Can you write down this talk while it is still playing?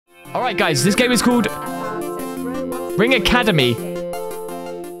Alright guys, this game is called Ring Academy.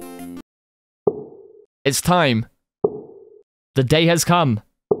 It's time. The day has come.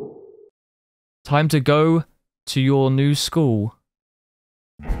 Time to go to your new school.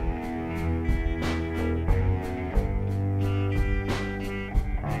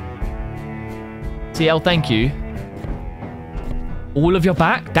 TL, thank you. All of your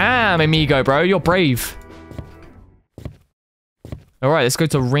back? Damn, amigo, bro. You're brave. Alright, let's go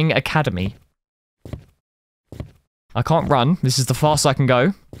to Ring Academy. I can't run. This is the fastest I can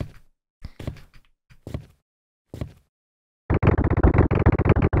go.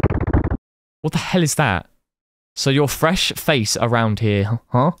 What the hell is that? So your fresh face around here,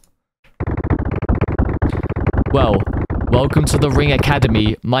 huh? Well, welcome to the Ring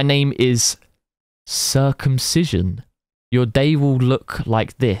Academy. My name is Circumcision. Your day will look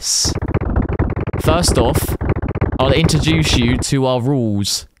like this. First off, I'll introduce you to our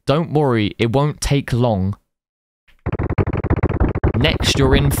rules. Don't worry, it won't take long. Next,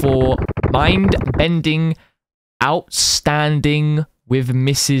 you're in for mind-bending, outstanding with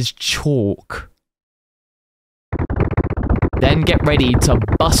Mrs. Chalk. Then get ready to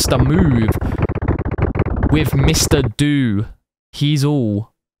bust a move with Mr. Do. He's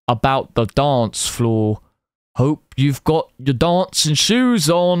all about the dance floor. Hope you've got your dancing shoes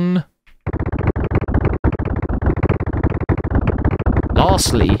on.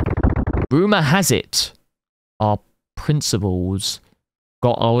 Lastly, rumor has it, our principals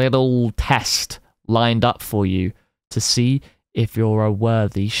got a little test lined up for you to see if you're a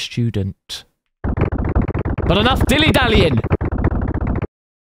worthy student. But enough dilly-dallying!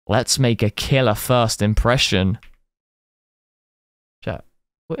 Let's make a killer first impression. Chat,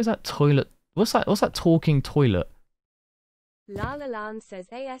 what is that toilet? What's that talking toilet? Lalalan says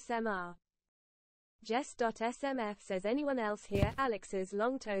ASMR. Jess.smf says anyone else hear Alex's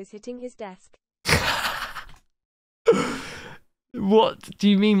long toes hitting his desk? What do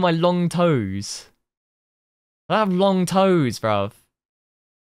you mean my long toes? I have long toes, bruv.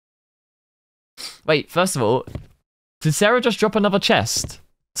 Wait, first of all, did Sarah just drop another chest?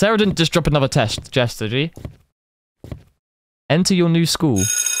 Sarah didn't just drop another chest, did she? Enter your new school.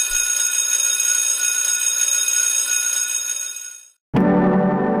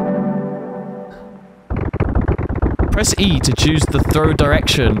 Press E to choose the throw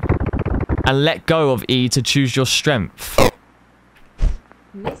direction, and let go of E to choose your strength.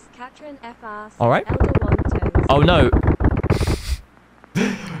 Miss Katrin FR. Alright. Oh no.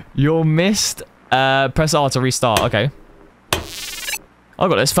 You're missed. Press R to restart. Okay. I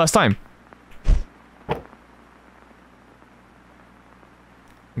got this first time.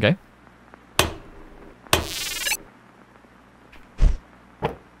 Okay.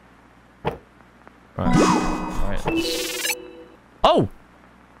 Right. Oh!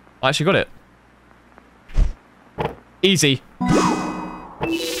 I actually got it. Easy.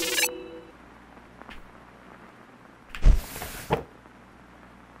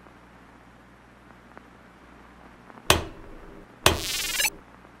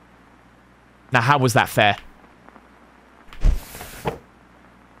 Now, how was that fair?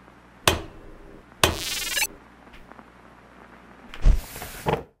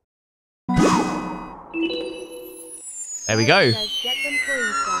 There we go.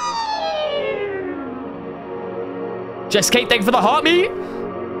 Jess Kate, thank you for the heartbeat.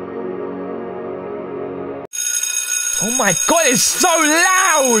 Oh my god, it's so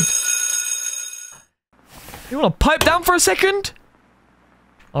loud! You want to pipe down for a second?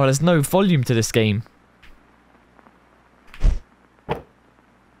 Oh, there's no volume to this game.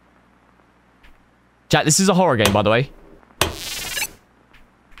 Chat, this is a horror game, by the way.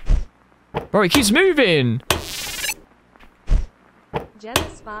 Bro, it keeps moving! Gemma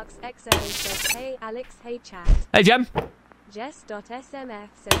Sparks XO says, hey Alex, hey chat. Hey, Gem. Jess.smf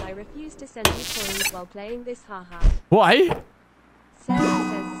says, I refuse to send you coins while playing this, haha. Why? Sarah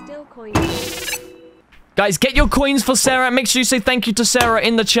says, still coins. Guys, get your coins for Sarah. Make sure you say thank you to Sarah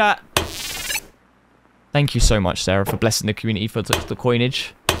in the chat. Thank you so much, Sarah, for blessing the community for the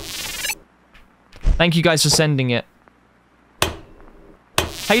coinage. Thank you guys for sending it.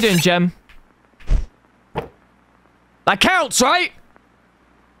 How you doing, Gem? That counts, right?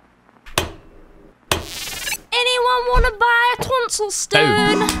 Anyone want to buy a tonsil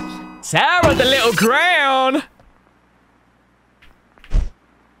stone? Oh. Sarah, the little crown.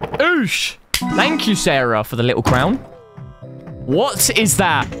 Oosh. Thank you, Sarah, for the little crown. What is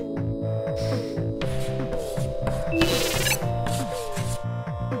that?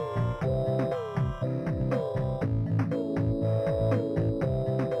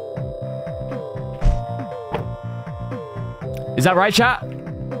 Is that right, chat?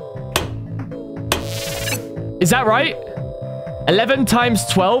 Is that right? 11 times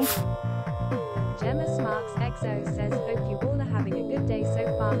 12? Gemma Smarks XO says, hope you all are having a good day so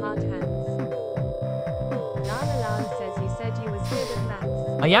far, heart hands. Lala Lan says, you said you was good at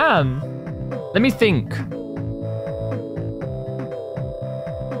maths. I am. Let me think.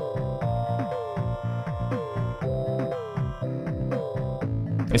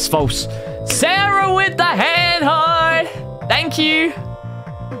 It's false. Sarah with the hand heart. Thank you.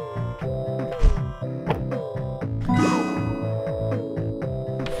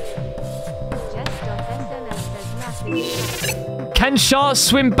 Can sharks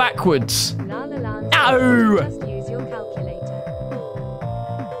swim backwards? Lala Lan says, No! just use your calculator.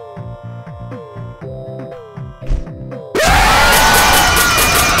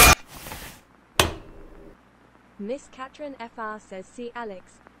 Miss Katrin FR says, see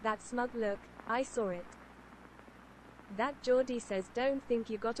Alex, that smug look, I saw it. That Geordie says, don't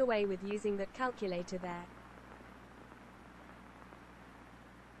think you got away with using that calculator there.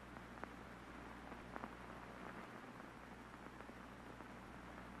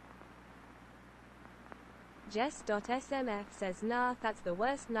 Jess.smf says, nah, that's the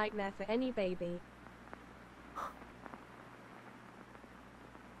worst nightmare for any baby.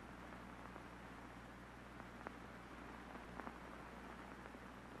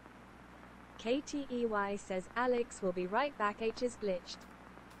 KTEY says, Alex will be right back, H is glitched.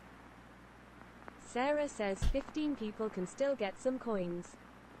 Sarah says, 15 people can still get some coins.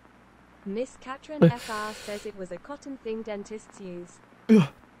 Miss Katrin FR says it was a cotton thing dentists use.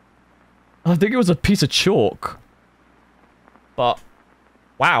 I think it was a piece of chalk. But,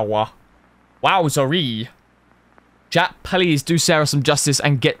 wow. Wowzeree. Chat, please do Sarah some justice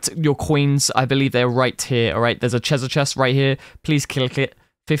and get your coins. I believe they're right here, alright? There's a treasure chest right here. Please click it.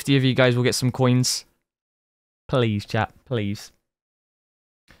 50 of you guys will get some coins. Please, chat, please.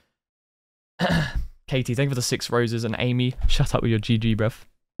 Katie, thank you for the 6 roses. And Amy, shut up with your GG, bruv.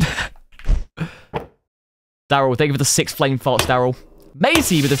 Daryl, thank you for the 6 flame farts, Daryl.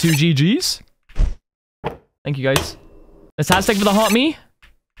 Maisie with the 2 GGs. Thank you, guys. Let's thank you for the heart me.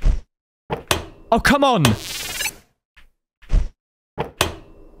 Oh, come on.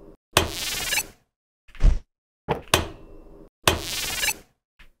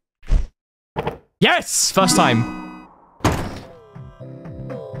 Yes! First time.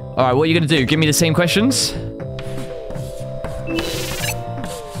 Alright, what are you going to do? Give me the same questions?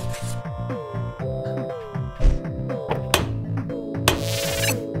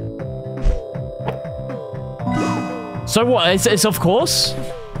 So what? It's of course?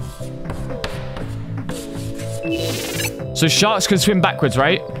 So sharks can swim backwards,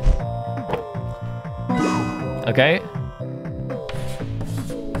 right? Okay.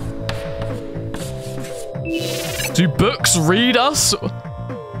 Do books read us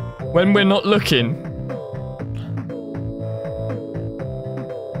when we're not looking?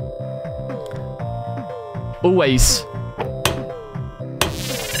 Always.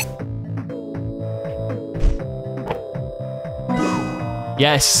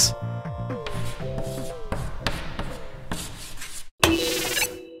 Yes.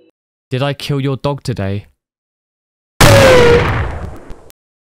 Did I kill your dog today?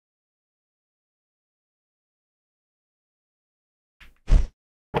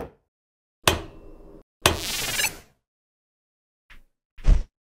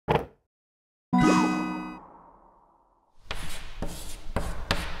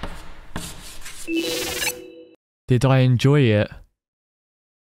 Did I enjoy it?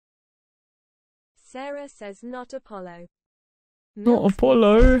 Sarah says, not Apollo. Not Milks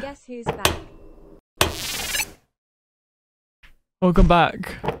Apollo. says, guess who's back? Welcome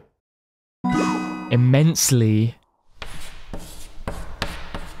back. Immensely.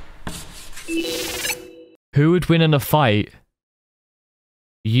 Who would win in a fight?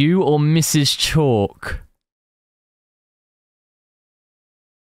 You or Mrs. Chalk?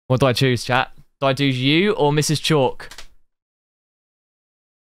 What do I choose, chat? Do I do you or Mrs. Chalk?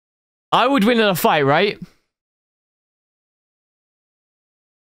 I would win in a fight, right?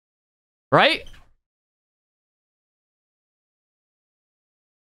 Right?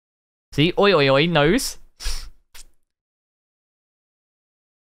 See? Oi, oi, oi, nose.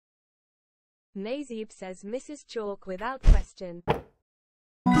 Nazeeb says, Mrs. Chalk without question.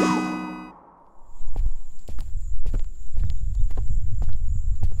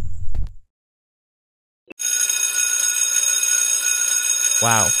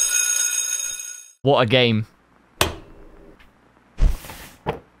 Wow. What a game.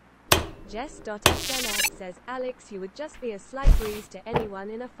 Jess.snf says, Alex, you would just be a slight breeze to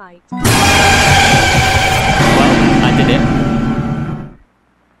anyone in a fight. Well, I did it.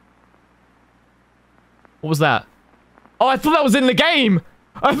 What was that? Oh, I thought that was in the game.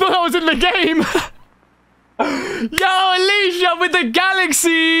 I thought that was in the game. Yo, Alicia with the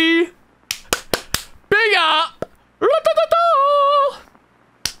galaxy. Big up.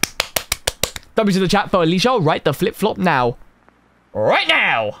 W to the chat for Alicia. Right the flip-flop now. Right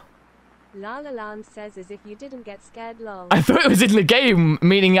now. La La Land says as if you didn't get scared lol. I thought it was in the game,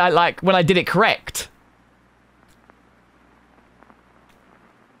 meaning I like when I did it correct.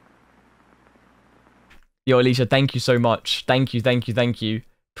 Yo, Alicia, thank you so much. Thank you, thank you, thank you.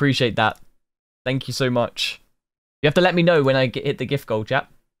 Appreciate that. Thank you so much. You have to let me know when I hit the gift goal,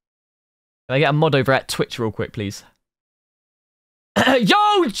 chap. Can I get a mod over at Twitch real quick, please?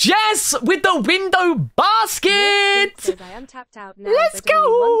 Yo, Jess with the window basket! Says I am tapped out now, Let's but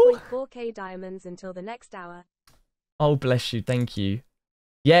go! only 1.4k diamonds until the next hour. Oh, bless you. Thank you.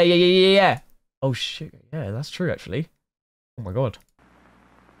 Yeah. Oh, shit. Yeah, that's true, actually. Oh, my God.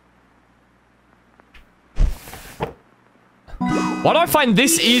 Why do I find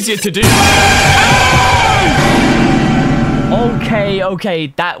this easier to do? Okay.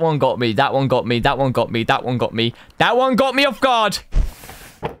 That one got me. That one got me. That one got me. That one got me. That one got me off guard.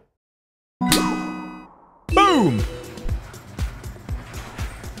 Boom.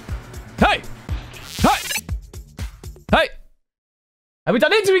 Hey. Have we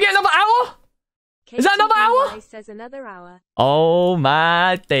done it? Do we get another hour? Is that another hour? Says another hour. Oh,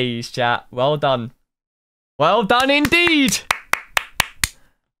 my days, chat. Well done. Well done indeed.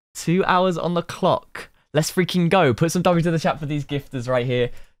 2 hours on the clock. Let's freaking go. Put some W to the chat for these gifters right here.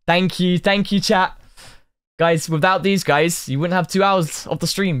 Thank you, chat. Guys, without these guys, you wouldn't have 2 hours of the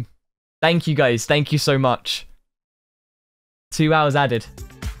stream. Thank you, guys. Thank you so much. 2 hours added.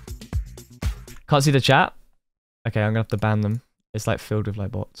 Can't see the chat? Okay, I'm gonna have to ban them. It's like filled with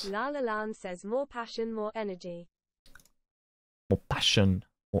like bots. La La Land says more passion, more energy. More passion,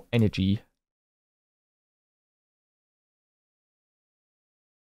 more energy.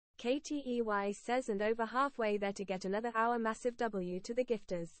 KTEY says and over halfway there to get another hour massive W to the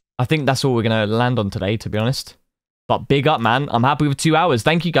gifters. I think that's all we're going to land on today, to be honest. But big up, man. I'm happy with 2 hours.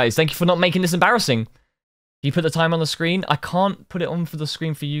 Thank you, guys. Thank you for not making this embarrassing. You put the time on the screen? I can't put it on for the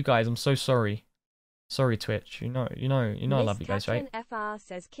screen for you guys. I'm so sorry. Sorry, Twitch. You know I love you guys, right? FR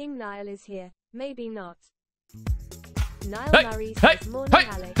says King Niall is here. Maybe not. Niall Hey, Murray hey, says morning, hey,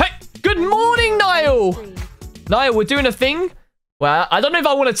 Alex. hey! Good morning, Niall! Niall, we're doing a thing. Well, I don't know if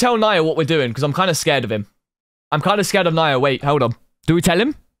I want to tell Niall what we're doing, because I'm kind of scared of him. I'm kind of scared of Niall. Wait, hold on. Do we tell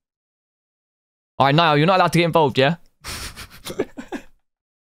him? Alright, Niall, you're not allowed to get involved, yeah?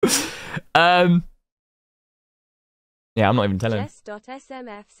 Yeah, I'm not even telling him.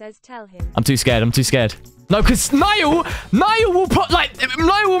 Jess.smf says tell him. I'm too scared. No, because Niall will put, like,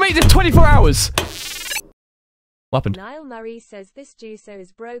 Niall will make this 24 hours. What happened? Niall Murray says this juicer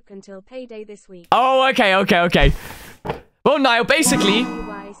is broke until payday this week. Oh, okay. Well, Niall, basically...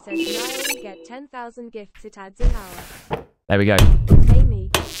 KTEY says Niall will get 10,000 gifts, it adds an hour. There we go. Hey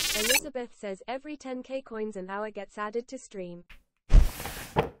me. Elizabeth says every 10k coins an hour gets added to stream.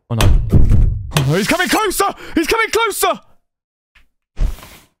 Oh no. Oh no, he's coming closer!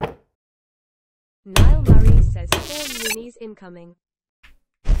 Niall Murray says 4 unis incoming.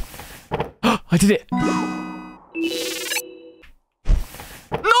 I did it!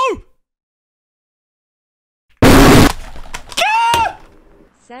 No!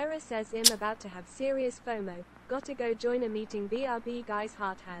 Sarah says I'm about to have serious FOMO. Gotta go join a meeting, BRB guys,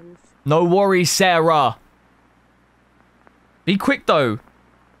 heart hands. No worries, Sarah. Be quick though.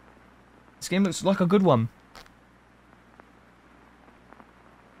 This game looks like a good one.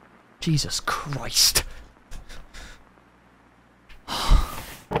 Jesus Christ.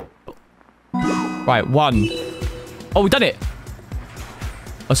 Right, 1. Oh, we done it.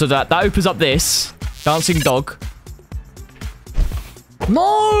 Oh, so that opens up this. Dancing dog.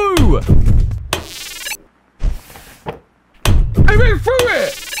 No! I went through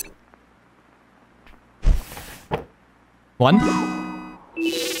it! 1.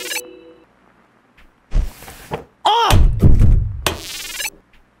 Ah!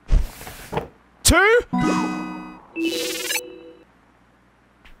 2.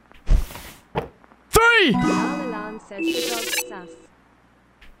 3. Alan says the dog's sus.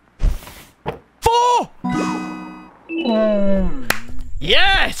 4.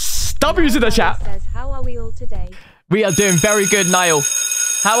 Yes! W's in the chat. Says, how are we all today? We are doing very good, Niall.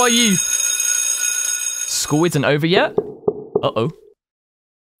 How are you? School isn't over yet? Uh-oh.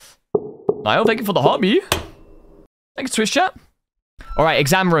 Niall, thank you for the hobby. Thanks, Twitch chat. Alright,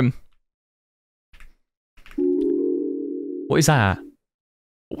 exam room. What is that?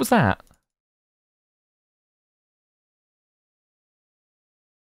 What was that?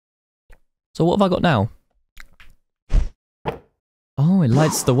 So what have I got now? Oh, it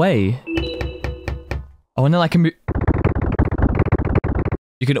lights the way. Oh, and then I can move.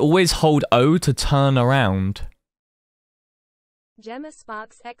 You can always hold O to turn around. Gemma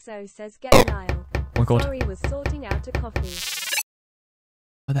Sparks XO says get Niall. Oh my god. Sorry, was sorting out a coffee.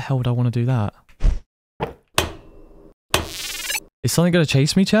 Why the hell would I want to do that? Is something going to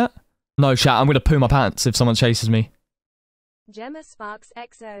chase me, chat? No, chat, I'm going to poo my pants if someone chases me. Gemma Sparks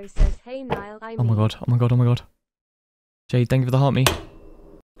XO says, hey Niall, I mean. Oh my god, oh my god, oh my god. Jade, thank you for the heart me.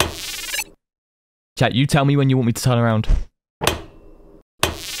 Chat, you tell me when you want me to turn around.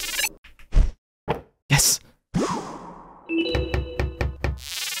 Yes! What's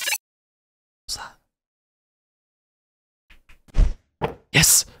that?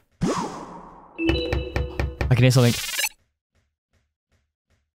 Yes! I can hear something.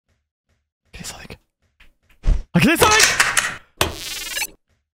 I can hear something!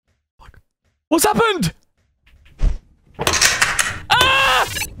 Fuck. What's happened? Ah!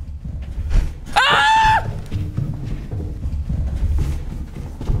 Ah!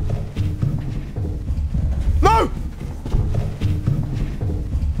 No!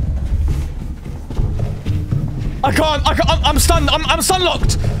 I can't, I'm stunned, I'm stun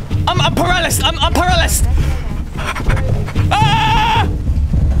locked! I'm paralyzed, I'm paralyzed! Ah!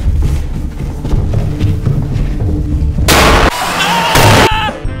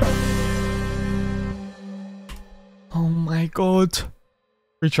 Oh my god.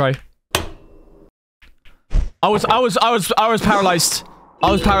 Retry. I was paralyzed.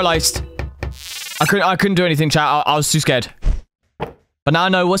 I was paralyzed. I couldn't do anything, chat. I was too scared. But now I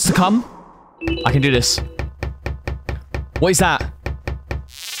know what's to come. I can do this. What is that?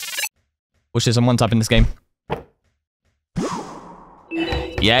 Watch this, I'm one tap in this game.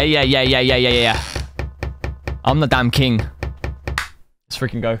 Yeah. I'm the damn king. Let's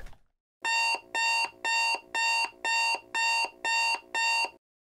freaking go.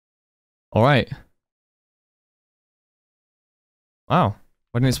 Alright. Wow.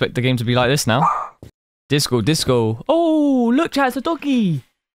 I didn't expect the game to be like this now. Disco. Oh, look, chat, it's a doggy.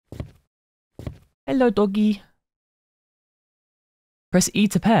 Hello, doggy. Press E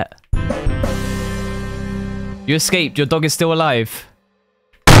to pet. You escaped. Your dog is still alive.